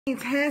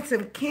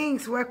Handsome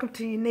kings, welcome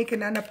to Unique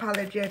and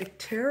Unapologetic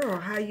Tarot.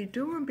 How you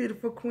doing,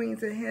 beautiful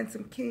queens and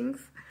handsome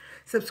kings?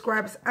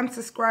 Subscribers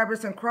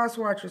and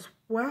cross-watchers,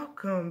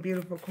 welcome,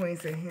 beautiful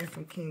queens and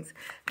handsome kings.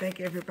 Thank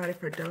everybody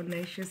for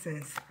donations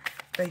and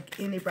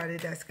thank anybody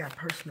that's got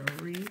personal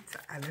reads.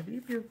 I love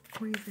you, beautiful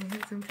queens and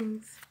handsome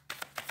kings.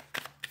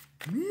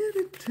 Admit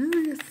it to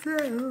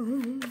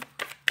yourself.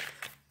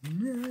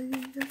 Now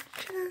your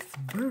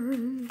chest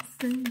burns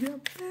and your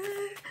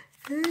back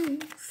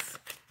aches.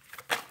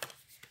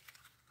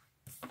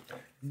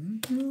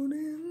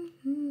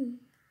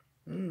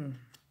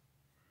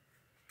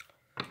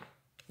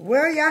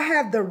 Well, y'all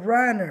have the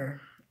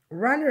runner.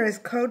 Runner is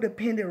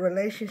codependent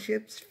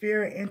relationships,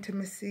 fear,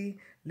 intimacy,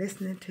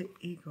 listening to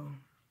ego.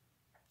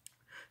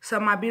 So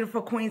my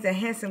beautiful queens and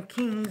handsome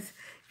kings,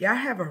 y'all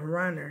have a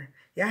runner.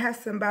 Y'all have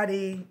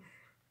somebody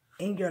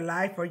in your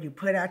life or you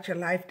put out your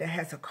life that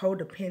has a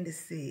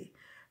codependency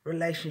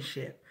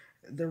relationship.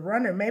 The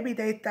runner, maybe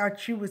they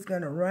thought you was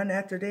going to run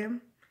after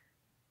them.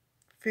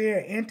 Fear,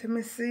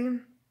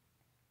 intimacy.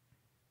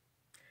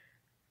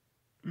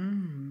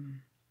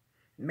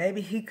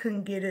 Maybe he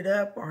couldn't get it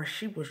up or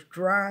she was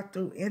dry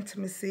through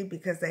intimacy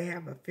because they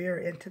have a fear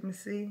of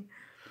intimacy.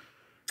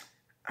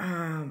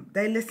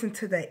 They listen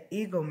to their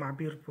ego, my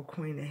beautiful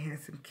queen and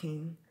handsome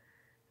king.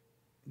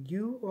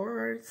 You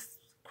are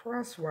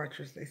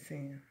cross-watchers, they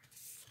saying.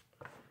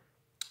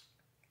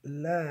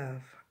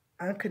 Love.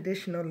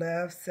 Unconditional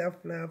love,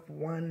 self-love,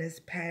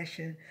 oneness,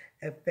 passion,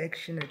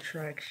 affection,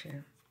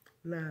 attraction.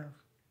 Love.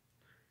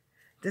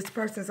 This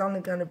person's only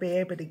going to be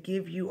able to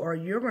give you, or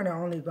you're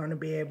only going to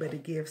be able to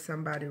give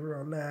somebody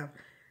real love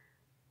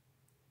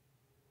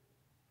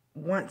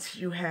once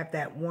you have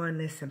that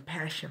oneness and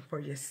passion for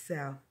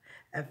yourself,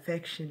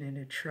 affection and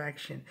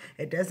attraction.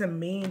 It doesn't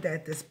mean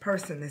that this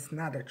person is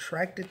not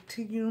attracted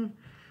to you,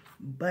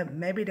 but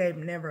maybe they've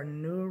never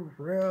knew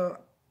real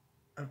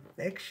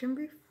affection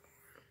before.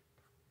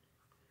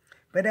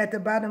 But at the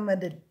bottom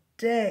of the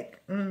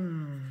deck,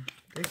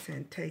 they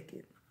saying take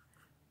it.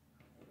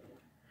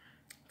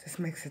 This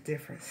makes a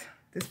difference.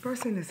 This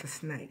person is a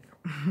snake.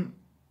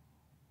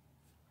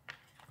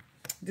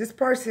 This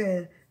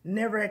person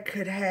never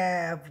could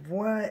have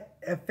one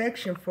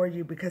affection for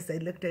you because they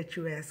looked at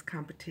you as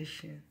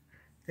competition.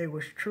 They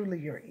was truly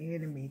your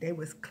enemy. They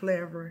was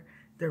clever.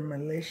 They're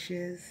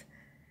malicious.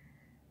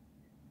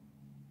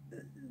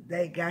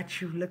 They got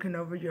you looking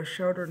over your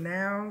shoulder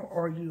now,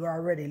 or you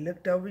already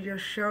looked over your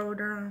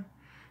shoulder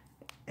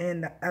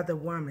and the other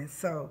woman.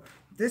 So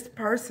this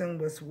person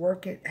was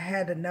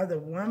had another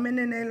woman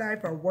in their life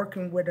or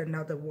working with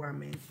another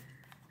woman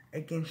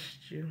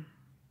against you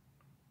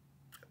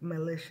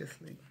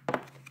maliciously.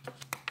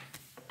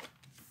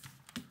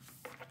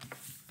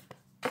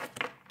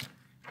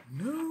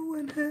 No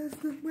one has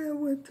the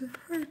power to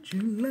hurt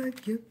you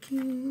like your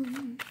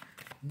king.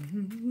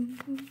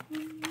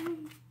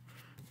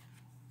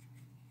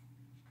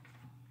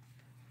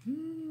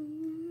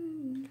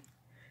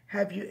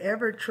 Have you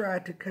ever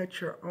tried to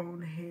cut your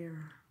own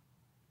hair?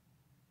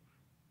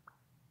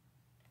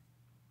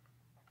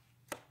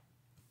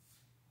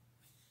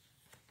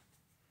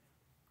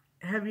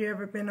 Have you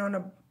ever been on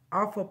an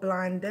awful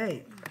blind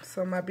date?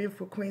 So my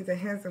beautiful queens and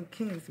handsome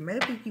kings,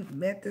 maybe you've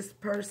met this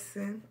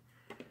person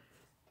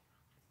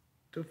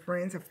through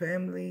friends or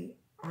family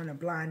on a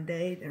blind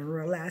date and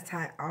realized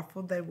how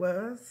awful they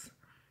was.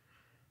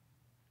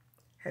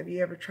 Have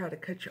you ever tried to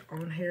cut your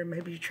own hair?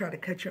 Maybe you tried to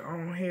cut your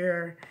own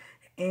hair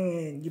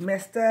and you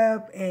messed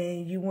up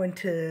and you went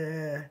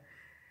to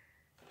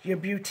your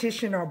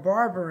beautician or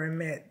barber and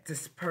met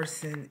this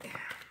person.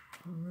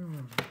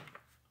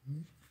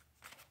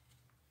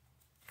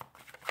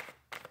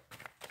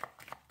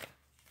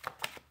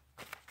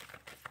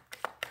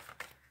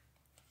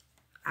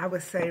 I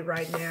would say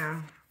right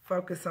now,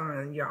 focus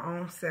on your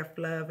own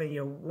self-love and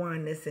your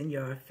oneness and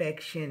your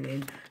affection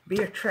and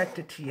be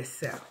attracted to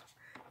yourself.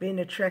 Being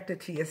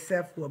attracted to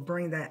yourself will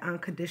bring that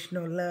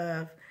unconditional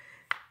love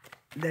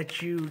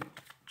that you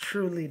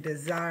truly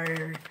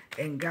desire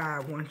and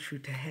God wants you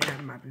to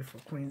have, my beautiful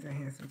queens and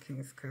handsome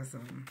kings, because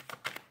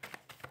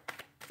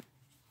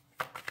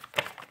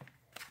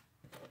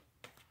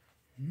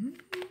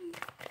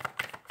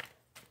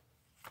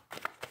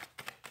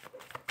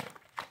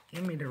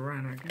give me the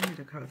runner, give me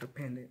the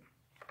codependent.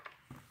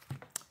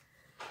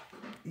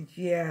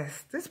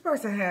 Yes, this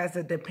person has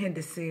a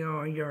dependency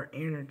on your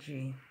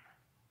energy.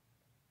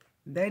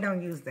 They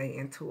don't use their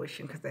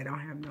intuition because they don't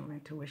have no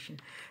intuition.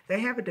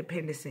 They have a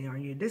dependency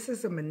on you. This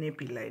is a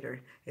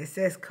manipulator. It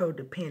says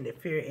codependent,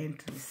 fear,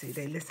 intimacy.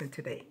 They listen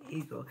to their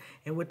ego.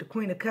 And with the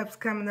Queen of Cups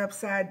coming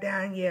upside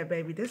down, yeah,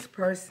 baby, this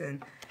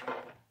person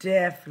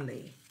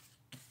definitely,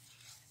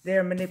 they're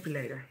a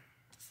manipulator.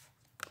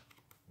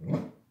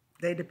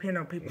 They depend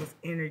on people's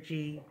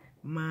energy,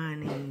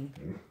 money.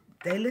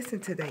 They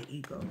listen to their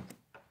ego.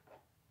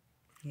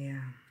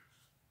 Yeah.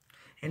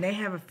 And they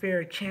have a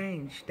fear of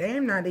change. They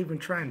are not even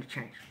trying to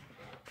change.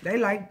 They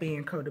like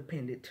being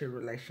codependent to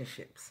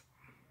relationships.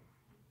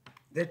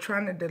 They're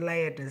trying to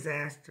delay a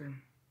disaster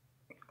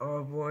or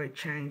avoid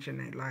change in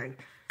their life.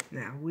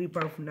 Now, we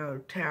both know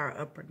tower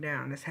up or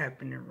down is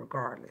happening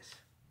regardless.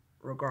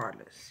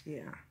 Regardless,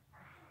 yeah.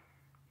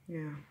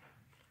 Yeah.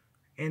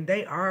 And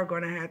they are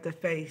going to have to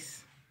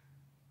face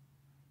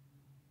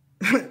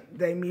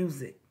their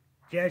music,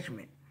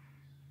 judgment.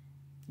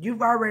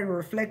 You've already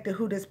reflected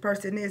who this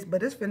person is,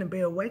 but it's going to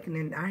be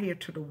awakening out here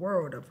to the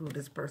world of who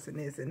this person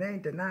is, and they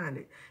ain't denying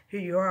it.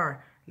 Here you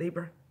are,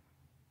 Libra.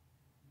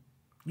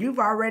 You've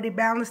already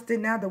balanced it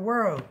now. The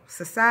world,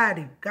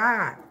 society,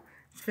 God,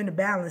 it's finna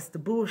balance the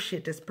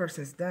bullshit this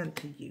person's done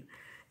to you.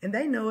 And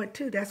they know it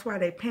too. That's why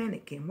they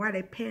panicking. Why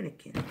they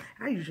panicking?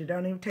 I usually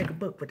don't even take a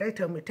book, but they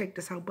told me to take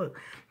this whole book.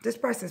 This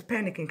person's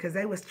panicking because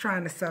they was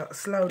trying to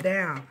slow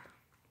down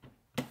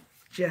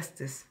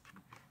justice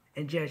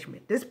and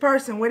judgment. This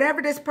person,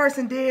 whatever this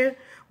person did,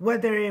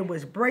 whether it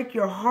was break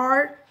your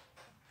heart,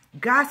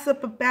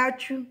 gossip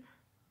about you,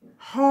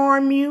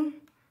 harm you,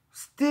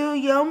 steal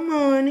your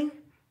money,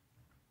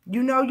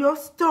 you know your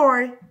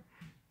story,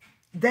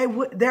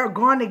 they're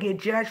going to get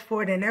judged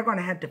for it, and they're going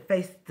to have to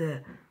face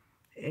the...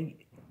 And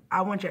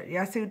I want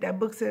y'all see what that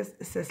book says?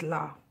 It says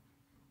law.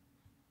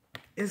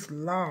 It's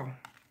law.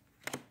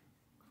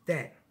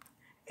 That.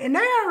 And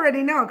they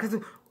already know, because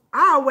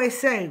I always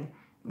say,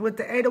 with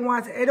the Eight of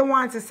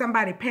Wands is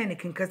somebody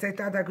panicking because they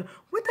thought they could.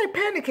 What they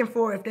panicking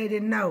for if they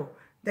didn't know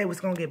they was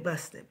going to get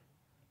busted?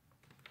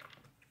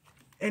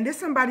 And this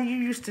somebody you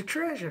used to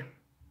treasure.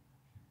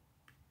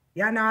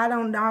 Y'all know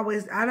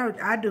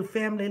I do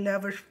family,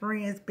 lovers,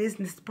 friends,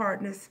 business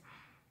partners.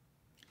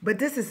 But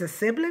this is a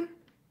sibling,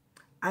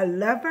 a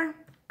lover,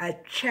 a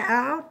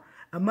child,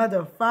 a mother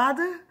and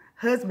father,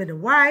 husband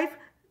and wife,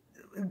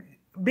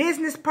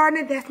 business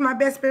partner. That's my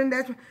best friend.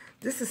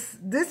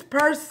 This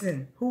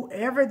person,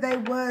 whoever they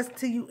was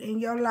to you in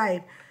your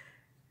life,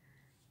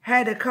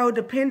 had a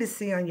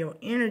codependency on your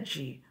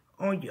energy,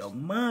 on your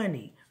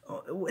money.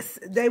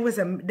 It was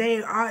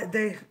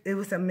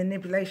a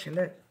manipulation.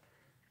 Look.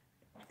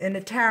 And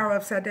the tower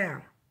upside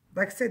down.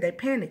 Like I said, they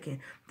panicking.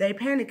 They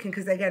panicking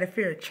because they got a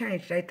fear of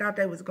change. They thought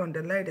they was going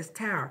to delay this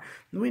tower.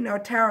 We know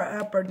tower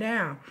up or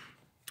down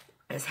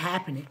is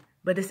happening.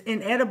 But it's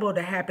inedible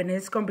to happen.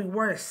 It's going to be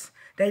worse.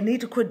 They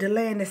need to quit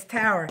delaying this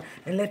tower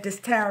and let this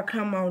tower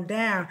come on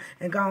down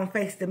and go and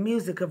face the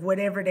music of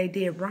whatever they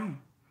did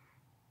wrong.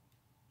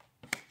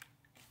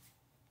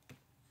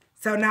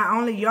 So not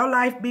only your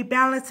life be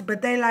balanced,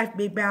 but their life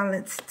be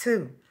balanced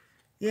too.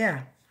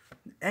 Yeah.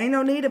 Ain't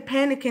no need of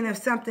panicking of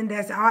something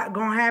that's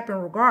going to happen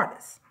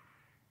regardless.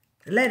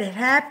 Let it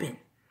happen.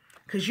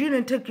 Because you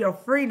done took your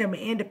freedom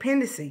and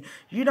independency.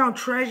 You don't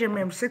treasure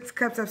memories. 6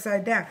 cups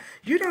upside down.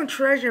 You don't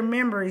treasure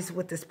memories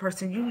with this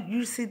person.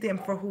 You see them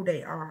for who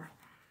they are.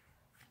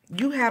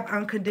 You have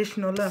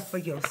unconditional love for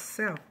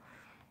yourself.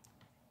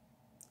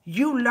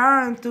 You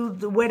learn through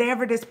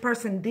whatever this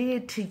person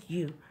did to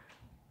you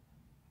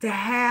to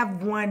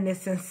have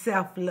oneness and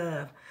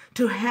self-love.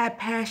 To have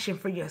passion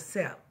for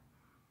yourself.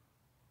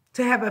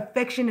 To have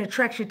affection and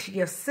attraction to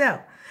yourself.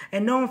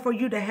 And knowing for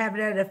you to have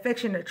that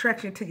affection and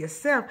attraction to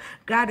yourself,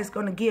 God is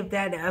going to give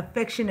that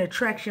affection and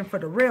attraction for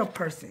the real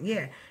person.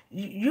 Yeah.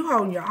 You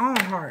hold your own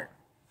heart.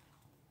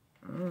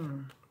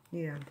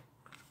 Yeah.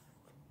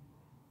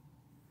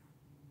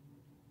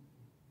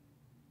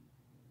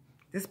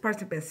 This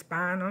person been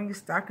spying on you,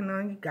 stalking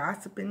on you,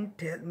 gossiping,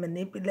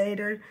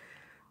 manipulator.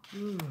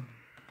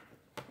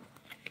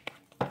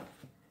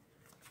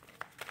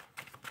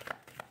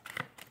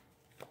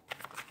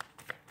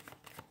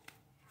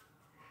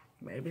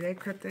 Maybe they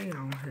cut their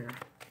own hair.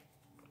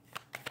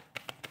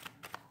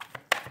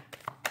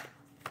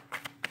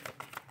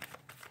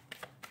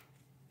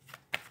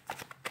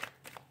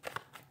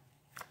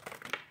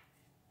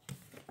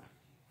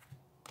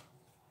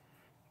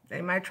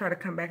 They might try to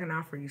come back and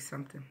offer you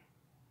something.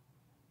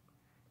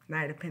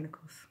 Knight of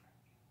Pentacles.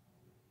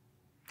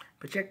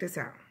 But check this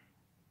out.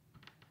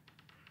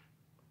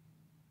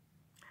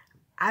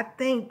 I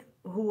think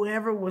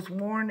whoever was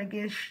warned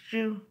against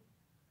you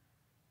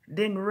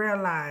didn't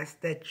realize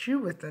that you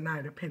was the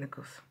Knight of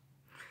Pentacles.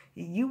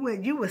 You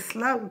were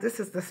slow. This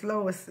is the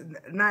slowest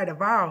night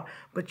of all.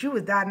 But you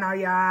was dotting all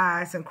your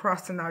I's and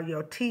crossing all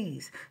your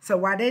T's. So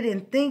while they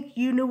didn't think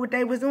you knew what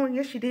they was doing,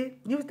 yes, you did.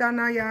 You was dotting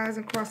all your I's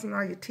and crossing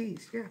all your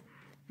T's. Yeah.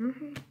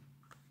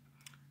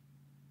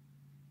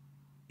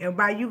 And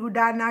by you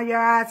dotting all your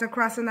I's and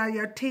crossing all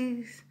your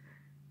T's,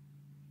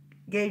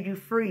 gave you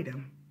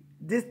freedom.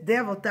 This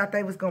devil thought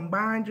they was going to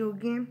bind you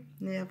again.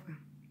 Never.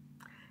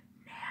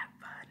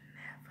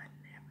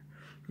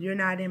 You're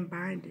not in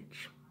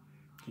bondage.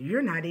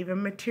 You're not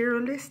even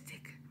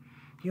materialistic.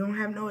 You don't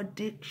have no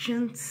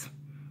addictions.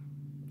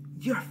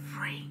 You're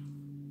free.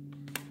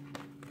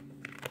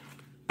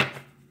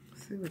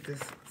 Let's see what this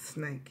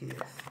snake is.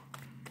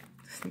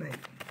 Snake.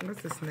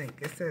 What's a snake?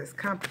 It says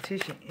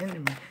competition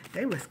enemy.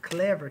 They was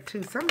clever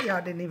too. Some of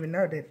y'all didn't even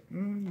know that.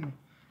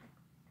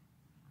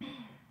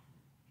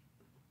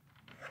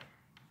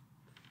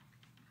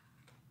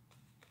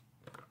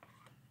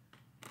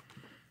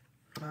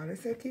 Oh, they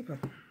said keep them.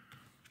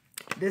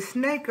 The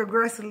snake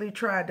aggressively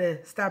tried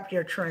to stop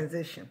your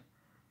transition.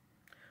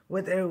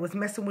 Whether it was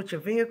messing with your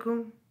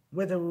vehicle,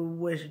 Whether it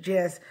was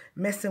just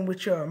messing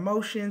with your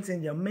emotions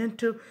and your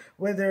mental,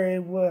 whether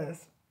it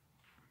was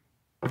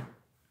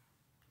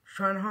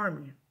trying to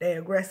harm you. They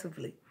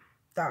aggressively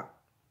thought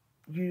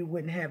you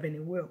wouldn't have any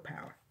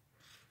willpower.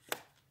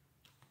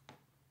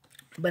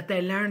 But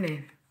they're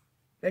learning.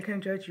 They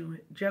can't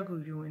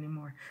juggle you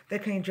anymore. They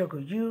can't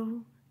juggle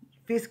you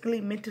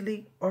physically,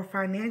 mentally, or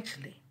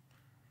financially.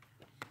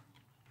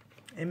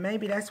 And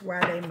maybe that's why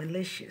they're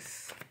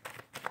malicious.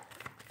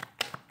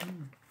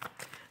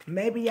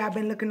 Maybe y'all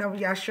been looking over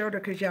y'all shoulder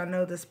because y'all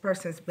know this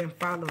person's been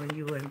following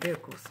you in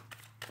vehicles.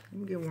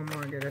 Let me get one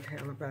more and get the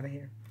hell up out of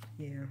here.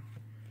 Yeah.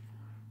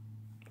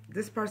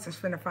 This person's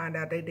finna find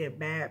out they did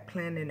bad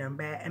planning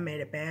and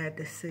made a bad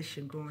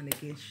decision going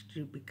against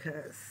you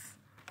because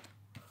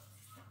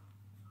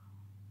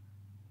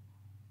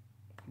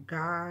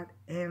God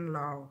and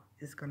law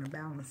is going to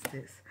balance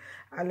this.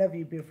 I love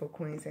you, beautiful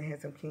queens and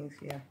handsome kings.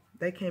 Yeah,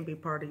 they can't be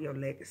part of your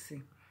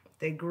legacy.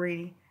 They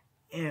greedy.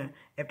 And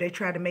if they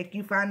try to make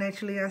you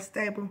financially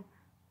unstable,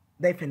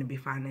 they finna be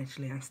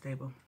financially unstable.